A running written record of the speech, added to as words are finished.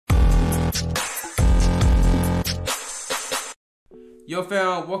Yo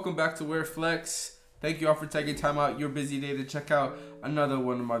fam, welcome back to Where Flex. Thank you all for taking time out your busy day to check out another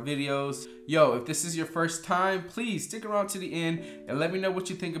one of my videos. Yo, if this is your first time, please stick around to the end and let me know what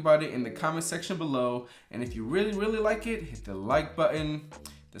you think about it in the comment section below. And if you really like it, hit the like button,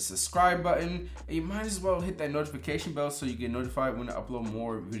 the subscribe button, and you might as well hit that notification bell so you get notified when I upload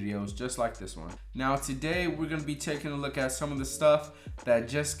more videos just like this one. Now today we're going to be taking a look at some of the stuff that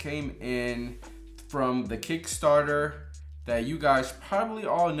just came in from the Kickstarter that you guys probably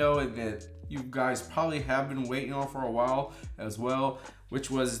all know and that you guys probably have been waiting on for a while as well,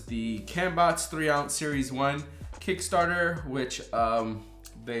 which was the CANBOT's 3-ounce Series 1 Kickstarter, which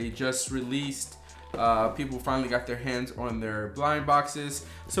they just released. People finally got their hands on their blind boxes.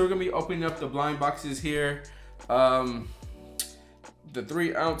 So we're gonna be opening up the blind boxes here. The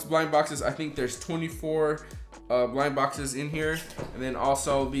 3-ounce blind boxes, I think there's 24 blind boxes in here. And then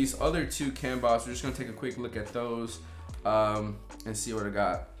also these other two CANBOTs, we're just gonna take a quick look at those and see what I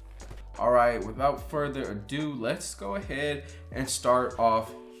got. All right, without further ado, let's go ahead and start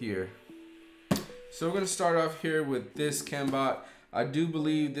off here. So we're gonna start off here with this CANBOT. I do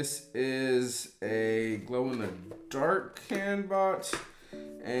believe this is a glow-in-the-dark CANBOT,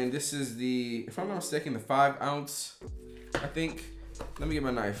 and this is the, if I'm not mistaken, the 5-ounce, I think. Let me get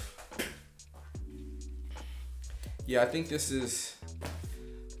my knife. Yeah, I think this is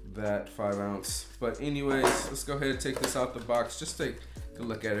that 5-ounce. But anyways, let's go ahead and take this out the box. Just take a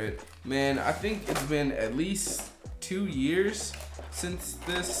look at it. Man, I think it's been at least 2 years since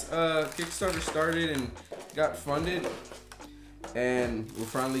this Kickstarter started and got funded, and we're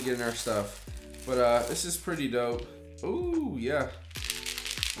finally getting our stuff. But this is pretty dope. Ooh, yeah.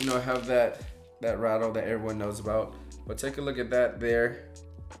 You know, I have that rattle that everyone knows about. But take a look at that there.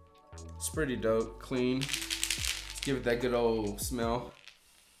 It's pretty dope, clean. Let's give it that good old smell.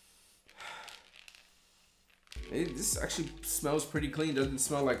 This actually smells pretty clean. Doesn't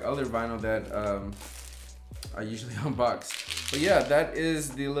smell like other vinyl that I usually unbox. But yeah, that is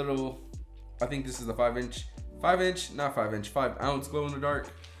the little, I think this is the 5-ounce glow in the dark.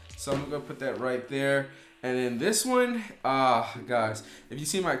 So I'm gonna put that right there. And then this one, guys, if you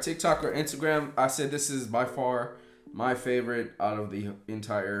see my TikTok or Instagram, I said this is by far my favorite out of the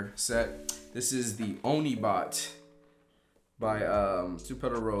entire set. This is the OniBot by Two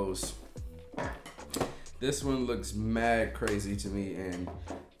Petal Rose. This one looks mad crazy to me, and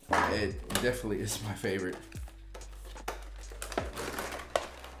it definitely is my favorite.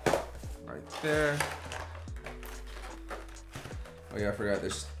 Right there. Oh yeah, I forgot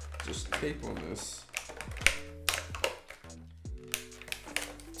there's just tape on this.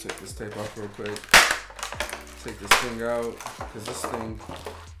 Take this tape off real quick. Take this thing out, because this thing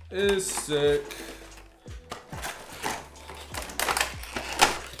is sick.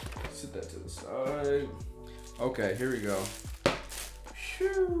 Sit that to the side. Okay, here we go.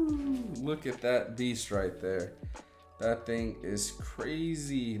 Whew, look at that beast right there. That thing is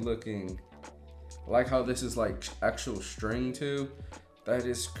crazy looking. I like how this is like actual string too. That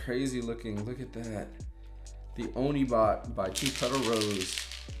is crazy looking. Look at that. The OniBot by Two Petal Rose.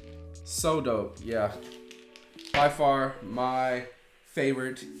 So dope. Yeah. By far my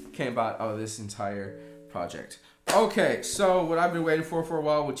favorite CANBOT out of this entire project. Okay, so what I've been waiting for a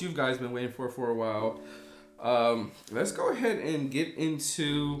while, what you guys been waiting for a while. Let's go ahead and get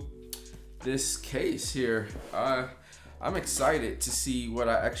into this case here. I'm excited to see what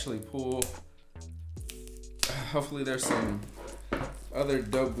I actually pull. Hopefully there's some other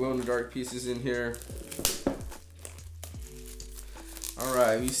dope glow-in-the-dark pieces in here. All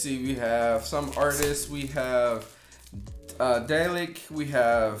right, we see we have some artists. We have Dalek. We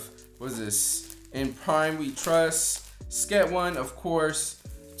have, what is this? In Prime We Trust. Sket One, of course.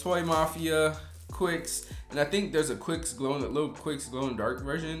 Toy Mafia. Quicks. And I think there's a Quicks little Quicks glow-in-the-dark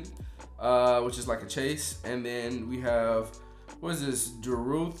version, which is like a chase. And then we have, what is this?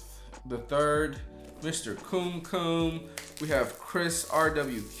 Daruth the Third. Mr. Coom Coom. We have Chris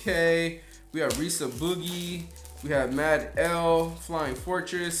RWK. We have Risa Boogie. We have Mad L, Flying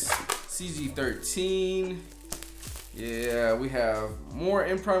Fortress, CG13. Yeah, we have more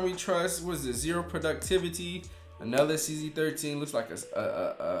In Prime We Trust. What is it? Zero Productivity. Another CZ13. Looks like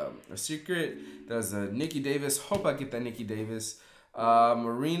a secret. There's a Nikki Davis. Hope I get that Nikki Davis.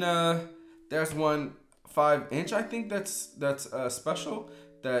 Marina. There's one 5-inch. I think that's special.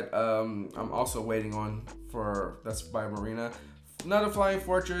 That I'm also waiting on for. That's by Marina. Another Flying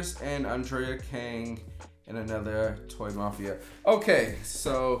Fortress and Andrea Kang and another Toy Mafia. Okay,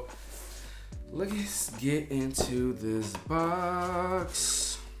 so let's get into this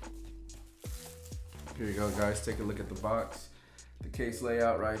box. Here you go, guys. Take a look at the box. The case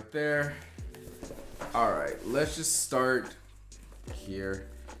layout right there. All right, let's just start here.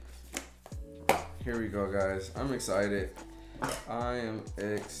 Here we go, guys. I'm excited. I am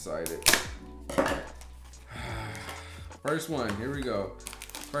excited. First one, here we go.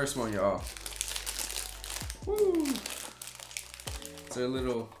 First one, y'all. Woo! It's a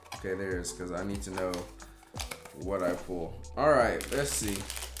little, okay, there it is, because I need to know what I pull. All right, let's see.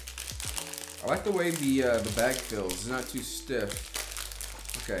 I like the way the bag feels. It's not too stiff.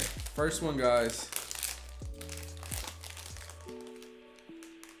 Okay, first one, guys.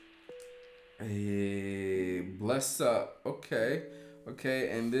 Hey, bless up. Okay, okay,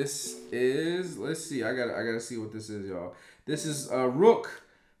 and this is, let's see. I gotta see what this is, y'all. This is Rook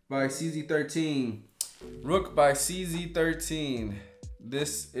by CZ13. Rook by CZ13.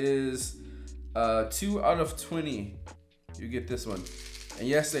 This is 2 out of 20. You get this one. And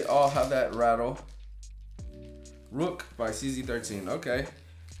yes, they all have that rattle. Rook by CZ13. Okay.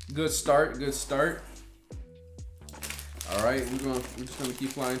 Good start. Good start. All right, we're just gonna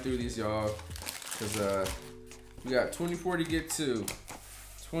keep flying through these, y'all, because we got 24 to get to.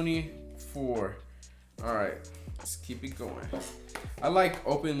 24. All right, let's keep it going. I like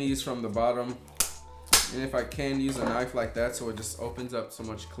opening these from the bottom, and if I can use a knife like that so it just opens up so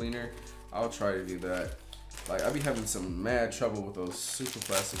much cleaner, I'll try to do that. Like, I be having some mad trouble with those super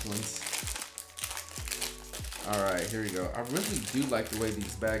plastic ones. All right, here we go. I really do like the way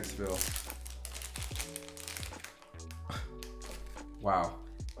these bags feel. Wow.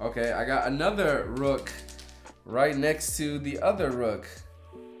 Okay, I got another Rook right next to the other Rook.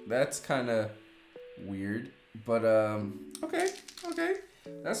 That's kind of weird, but okay, okay.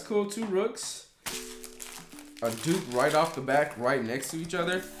 That's cool. 2 Rooks. A dupe right off the back, right next to each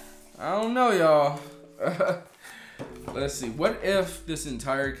other. I don't know, y'all. Let's see. What if this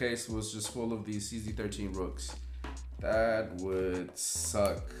entire case was just full of these CZ13 Rooks? That would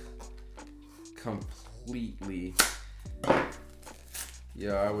suck completely.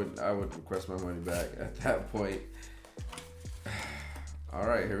 Yeah, I would request my money back at that point. All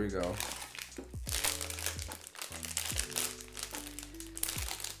right, here we go.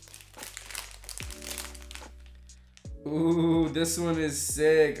 Ooh, this one is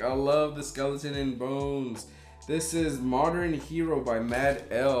sick. I love the skeleton and bones. This is Modern Hero by Mad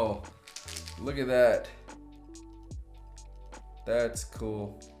L. Look at that. That's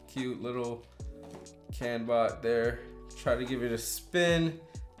cool. Cute little CANBOT there. Try to give it a spin.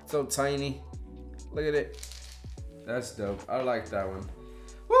 So tiny. Look at it. That's dope. I like that one.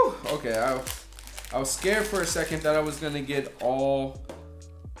 Woo! Okay, I was scared for a second that I was gonna get all,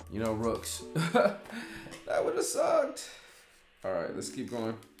 you know, Rooks. That would have sucked. All right, let's keep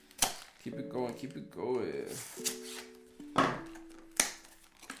going. Keep it going, keep it going.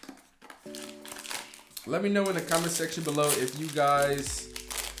 Let me know in the comment section below if you guys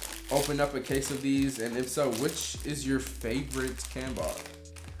open up a case of these, and if so, which is your favorite CANBOT?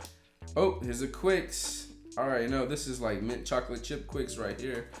 Oh, here's a Quicks. All right, no, this is like mint chocolate chip Quicks right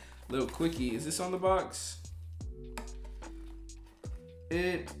here. Little quickie. Is this on the box?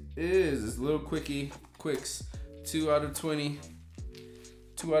 It is. It's little quickie Quicks. 2 out of 20.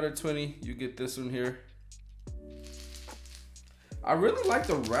 2 out of 20. You get this one here. I really like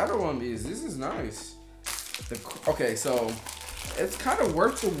the rattle on these. This is nice. Okay, so it's kind of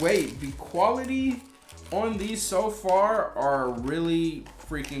worth the wait. The quality on these so far are really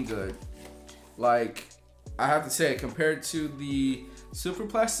freaking good. Like, I have to say, compared to the super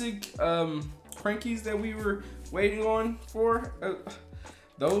plastic crankies that we were waiting on for,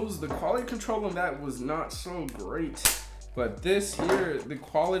 the quality control on that was not so great. But this here, the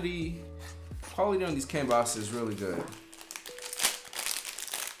quality on these CANBOTs is really good.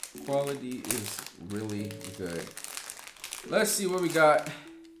 Quality is really good. Let's see what we got.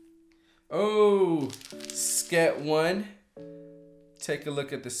 Oh, Sket 1. Take a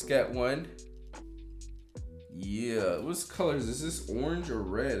look at the Sket 1. Yeah, what's colors? Is this orange or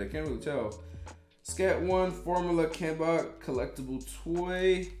red? I can't really tell. Sket 1 Formula CANBOT collectible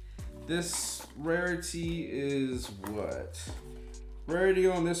toy. This rarity is what? Rarity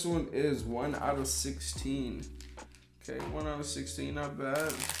on this one is 1 out of 16. Okay, 1 out of 16, not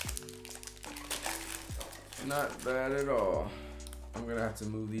bad. Not bad at all. I'm gonna have to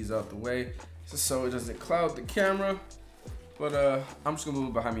move these out the way just so it doesn't cloud the camera. But I'm just gonna move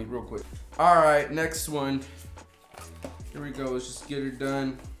it behind me real quick. All right, next one. Here we go, let's just get her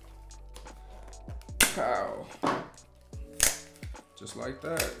done. Pow. Just like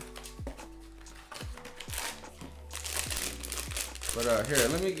that. But here,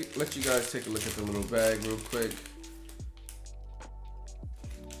 let you guys take a look at the little bag real quick.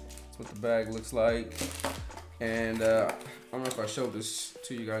 That's what the bag looks like. And I don't know if I showed this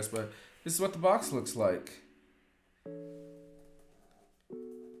to you guys, but this is what the box looks like.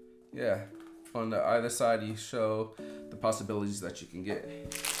 yeah, on the either side you show the possibilities that you can get.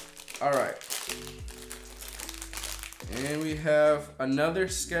 All right, and we have another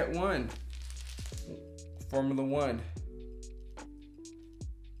Sket 1 Formula 1.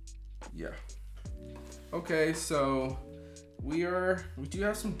 Yeah. Okay, so we do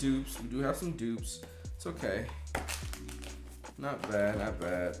have some dupes. It's okay. Not bad, not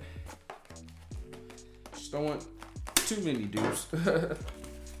bad. Just don't want too many dupes.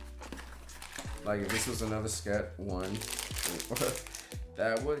 Like if this was another Sket 1,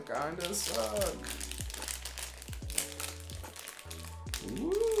 that would kinda suck.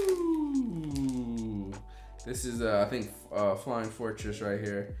 Ooh. This is I think Flying Fortress right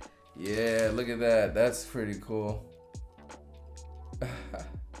here. Yeah, look at that. That's pretty cool.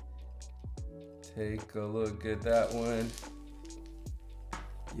 Take a look at that one.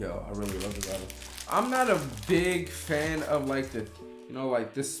 Yo, I really love this item. I'm not a big fan of like the, you know,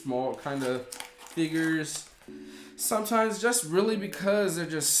 like this small kind of figures. Sometimes just really because they're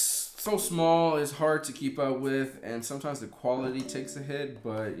just so small, it's hard to keep up with, and sometimes the quality takes a hit.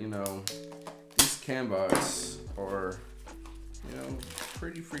 But you know, these CANBOTs are, you know,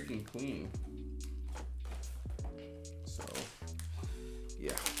 pretty freaking clean. So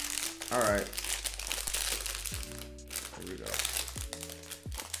yeah. All right. Here we go.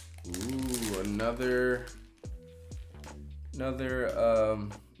 Ooh, another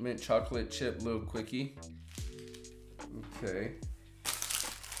mint chocolate chip little quickie. Okay.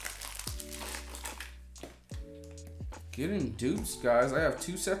 Getting dupes, guys. I have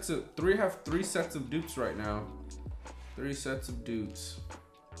three sets of dupes right now. 3 sets of dupes.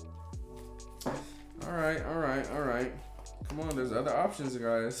 All right. Come on, there's other options,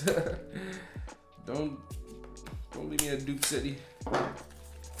 guys. Don't leave me at dupe city.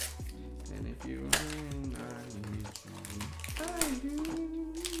 And if you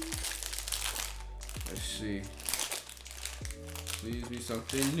let's see. Please be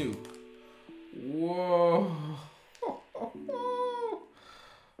something new. Whoa.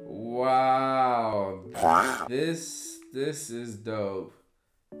 Wow. This is dope.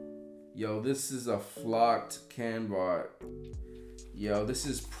 Yo, this is a flocked CANBOT. Yo, this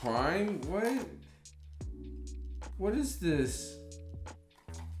is Prime? What? What is this?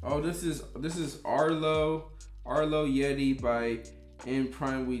 Oh, this is Arlo Yeti by In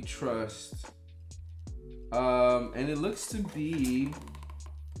Prime We Trust. And it looks to be,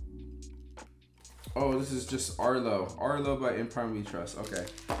 oh, this is just Arlo by In Prime We Trust. Okay,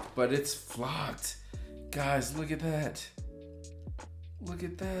 but it's flocked. Guys, look at that. Look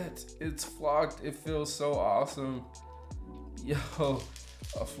at that. It's flocked. It feels so awesome. Yo,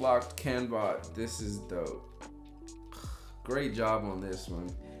 a flocked CANBOT. This is dope. Great job on this one.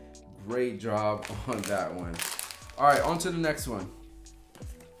 Great job on that one. All right, on to the next one.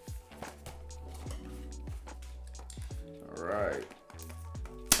 All right.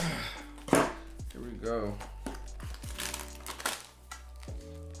 Here we go.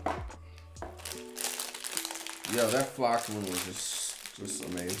 Yo, that flocked one was just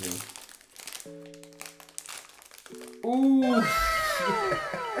amazing. Ooh. Yes.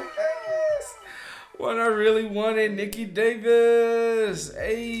 What I really wanted, Nikki Davis.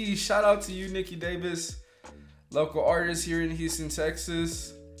 Hey, shout out to you, Nikki Davis. Local artist here in Houston,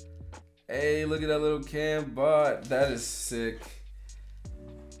 Texas. Hey, look at that little CANBOT. That is sick.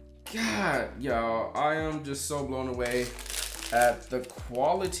 God, y'all, I am just so blown away at the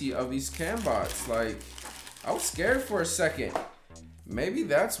quality of these CANBOTs. Like, I was scared for a second. Maybe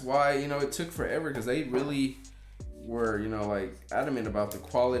that's why, you know, it took forever, because they really were, you know, like adamant about the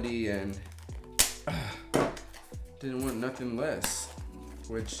quality and didn't want nothing less.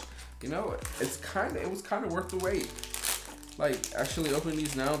 Which, you know, it was kind of worth the wait. Like, actually opening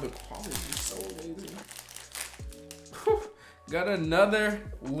these now, the quality is so amazing. Whew. Got another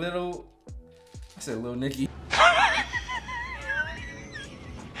little, I said little Nikki.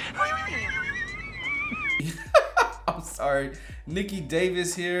 I'm sorry, Nikki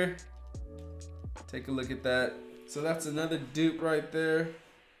Davis here. Take a look at that. So that's another dupe right there.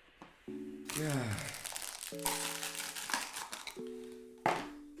 Yeah.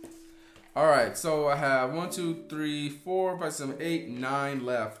 All right, so I have 1, 2, 3, 4, 5, 7, 8, 9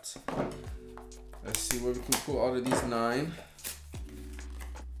 left. Let's see where we can pull out of these 9.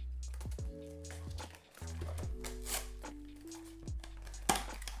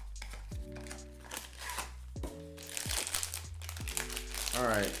 All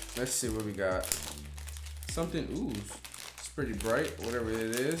right, let's see what we got. Something, ooh, it's pretty bright, whatever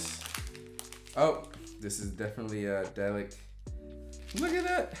it is. Oh, this is definitely a Delic. Look at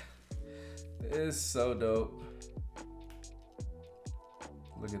that. It's so dope.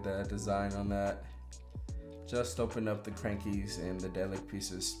 Look at that design on that. Just opened up the crankies and the deadlift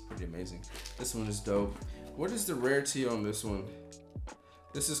pieces. Pretty amazing. This one is dope. What is the rarity on this one?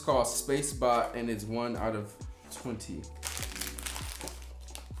 This is called SpaceBot and it's 1 out of 20.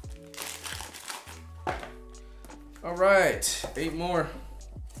 All right, 8 more.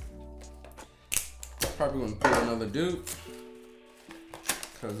 Probably gonna pull another dupe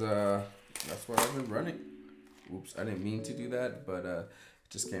because that's what I've been running. Oops, I didn't mean to do that, but it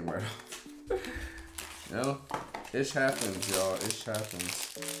just came right off. You know, ish happens, y'all. Ish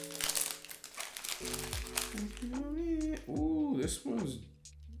happens. Ooh, this one's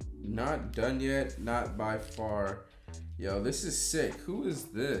not done yet, not by far. Yo, this is sick. Who is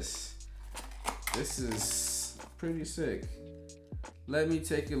this? This is pretty sick. Let me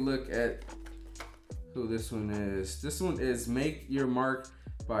take a look at who this one is. This one is Make Your Mark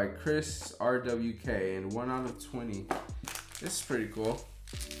by Chris RWK and 1 out of 20. This is pretty cool.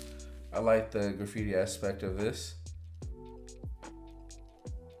 I like the graffiti aspect of this.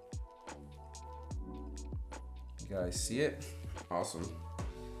 You guys see it? Awesome.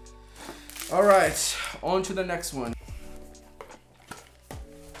 All right, on to the next one.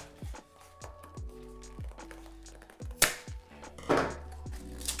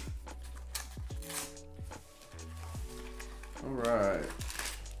 All right.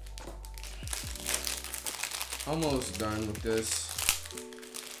 Almost done with this.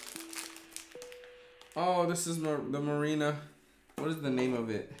 Oh, this is the Marina. What is the name of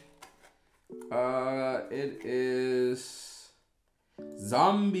it? It is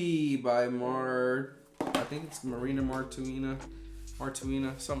Zombie by I think it's Marina Martuina,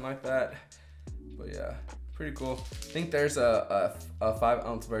 something like that. But yeah, pretty cool. I think there's a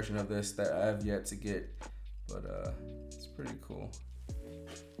 5-ounce version of this that I have yet to get, but it's pretty cool.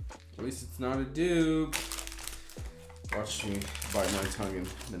 At least it's not a dupe. Watch me bite my tongue, and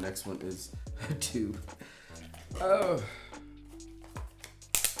the next one is a dupe. Oh.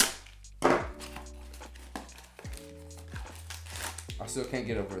 I still can't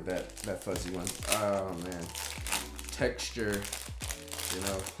get over that fuzzy one. Oh man. Texture, you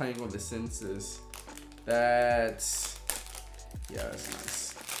know, playing with the senses. That's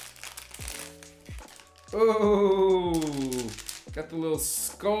nice. Oh, got the little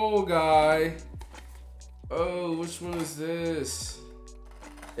skull guy. Oh, which one is this?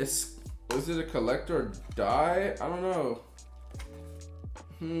 Was it a collector or die? I don't know.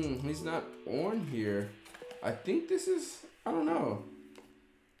 He's not on here. I think this is, I don't know.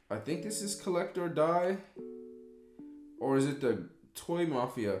 I think this is collect or die. Or is it the Toy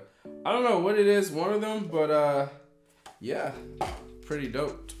Mafia? I don't know what it is, one of them, but yeah, pretty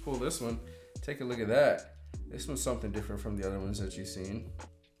dope to pull this one. Take a look at that. This one's something different from the other ones that you've seen.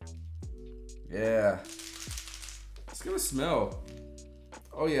 Yeah. It's gonna smell.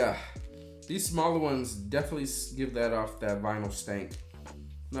 Oh yeah. These smaller ones definitely give that off that vinyl stank.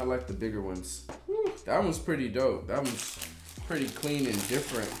 Not like the bigger ones. Whew, that one's pretty dope. That one's pretty clean and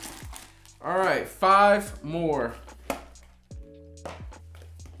different. All right, 5 more.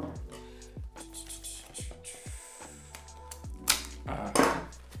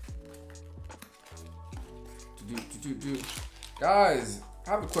 Guys, I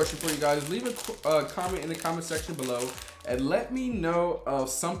have a question for you guys. Leave a comment in the comment section below and let me know of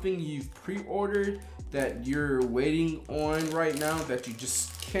something you've pre-ordered that you're waiting on right now that you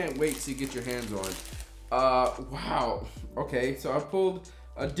just can't wait to get your hands on. Wow. Okay, so I pulled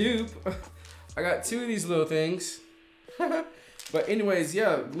a dupe. I got 2 of these little things. But anyways,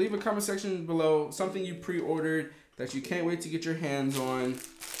 yeah, leave a comment section below something you pre-ordered that you can't wait to get your hands on.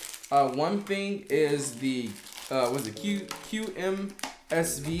 One thing is the QMSV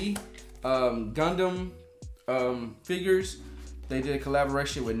Gundam figures. They did a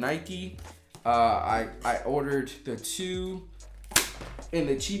collaboration with Nike. I ordered the 2 in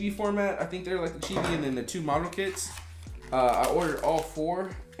the chibi format. I think they're like the chibi, and then the 2 model kits. I ordered all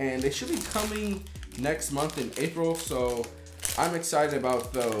 4 and they should be coming next month in April, so I'm excited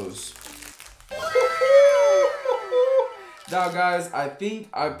about those. Now guys, I think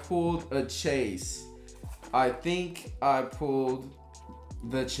I pulled a chase. I think I pulled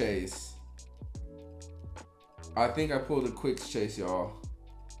the chase. I think I pulled a quick chase, y'all.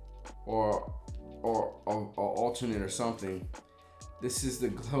 Or alternate or something. This is the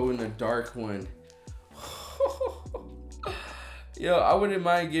glow in the dark one. Yo, I wouldn't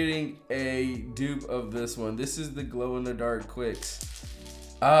mind getting a dupe of this one. This is the glow in the dark quicks.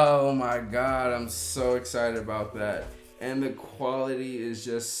 Oh my God, I'm so excited about that. And the quality is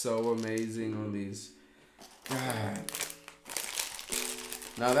just so amazing on these. God.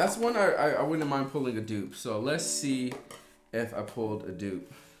 Now that's one I wouldn't mind pulling a dupe. So let's see if I pulled a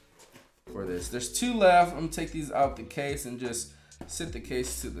dupe for this. There's 2 left. I'm gonna take these out the case and just sit the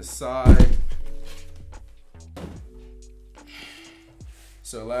case to the side.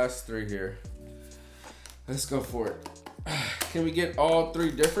 So last 3 here. Let's go for it. Can we get all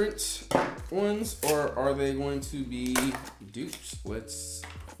 3 different ones, or are they going to be dupes? Let's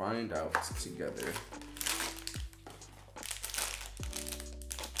find out together.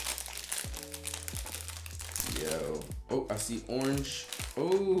 Yo. Oh, I see orange.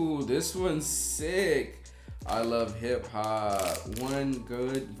 Oh, this one's sick. I love hip hop. One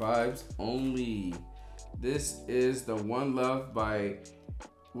good vibes only. This is the One Love by,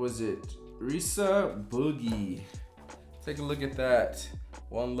 was it Risa Boogie? Take a look at that.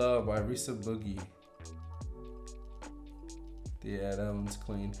 One Love by Risa Boogie. Yeah, that one's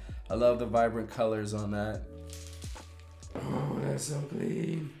clean. I love the vibrant colors on that. Oh, that's so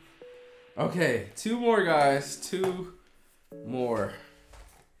clean. Okay, 2 more, guys. 2 more.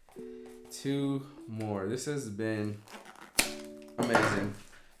 2 more. This has been amazing.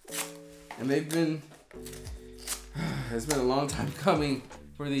 And they've been, it's been a long time coming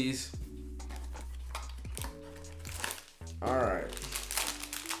for these. All right.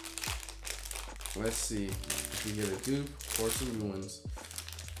 Let's see if we get a dupe or some new ones.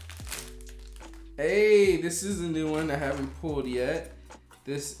 Hey, this is a new one I haven't pulled yet.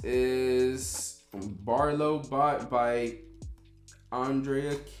 This is Barlow Bot by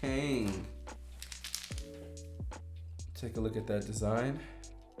Andrea Kane. Take a look at that design.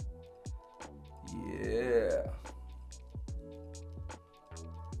 Yeah.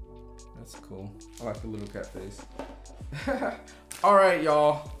 That's cool. I like the little cat face. All right,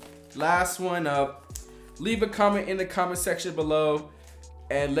 y'all. Last one up. Leave a comment in the comment section below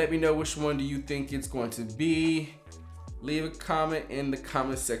and let me know which one do you think it's going to be. Leave a comment in the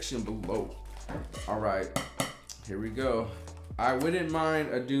comment section below. All right, here we go. I wouldn't mind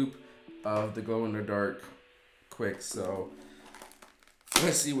a dupe of the glow in the dark quick, so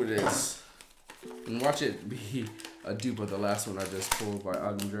let's see what it is. And watch it be a dupe of the last one I just pulled by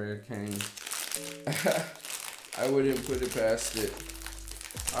Andrea Kane. I wouldn't put it past it.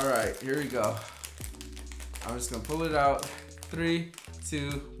 All right, here we go. I'm just gonna pull it out. 3, 2,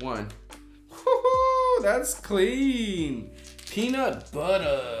 1. Woohoo, that's clean. Peanut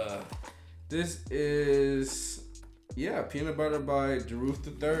butter. This is, yeah, peanut butter by Daruth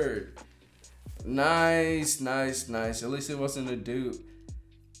III. Nice, nice, nice. At least it wasn't a dupe.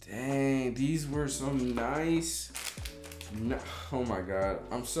 Dang, these were some nice. Oh my God,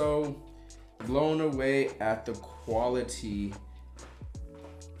 I'm so blown away at the quality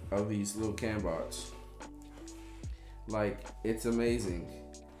of these little CANBOTs. Like, it's amazing.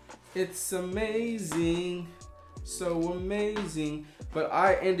 It's amazing, so amazing. But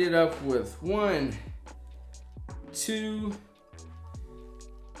I ended up with 1, 2,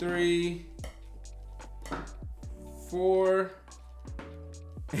 3, 4,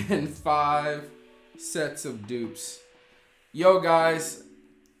 and 5 sets of dupes. Yo guys,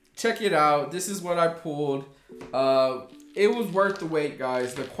 check it out. This is what I pulled. It was worth the wait,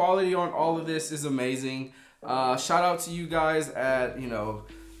 guys. The quality on all of this is amazing. Shout out to you guys at,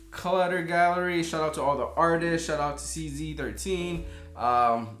 Clutter Gallery. Shout out to all the artists. Shout out to CZ13.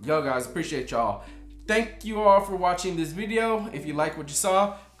 Yo guys, appreciate y'all. Thank you all for watching this video. If you like what you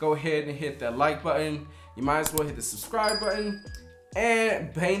saw, go ahead and hit that like button. You might as well hit the subscribe button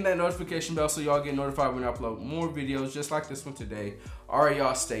and bang that notification bell so y'all get notified when I upload more videos just like this one today. All right,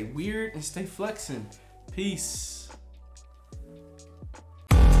 y'all, stay weird and stay flexing. Peace.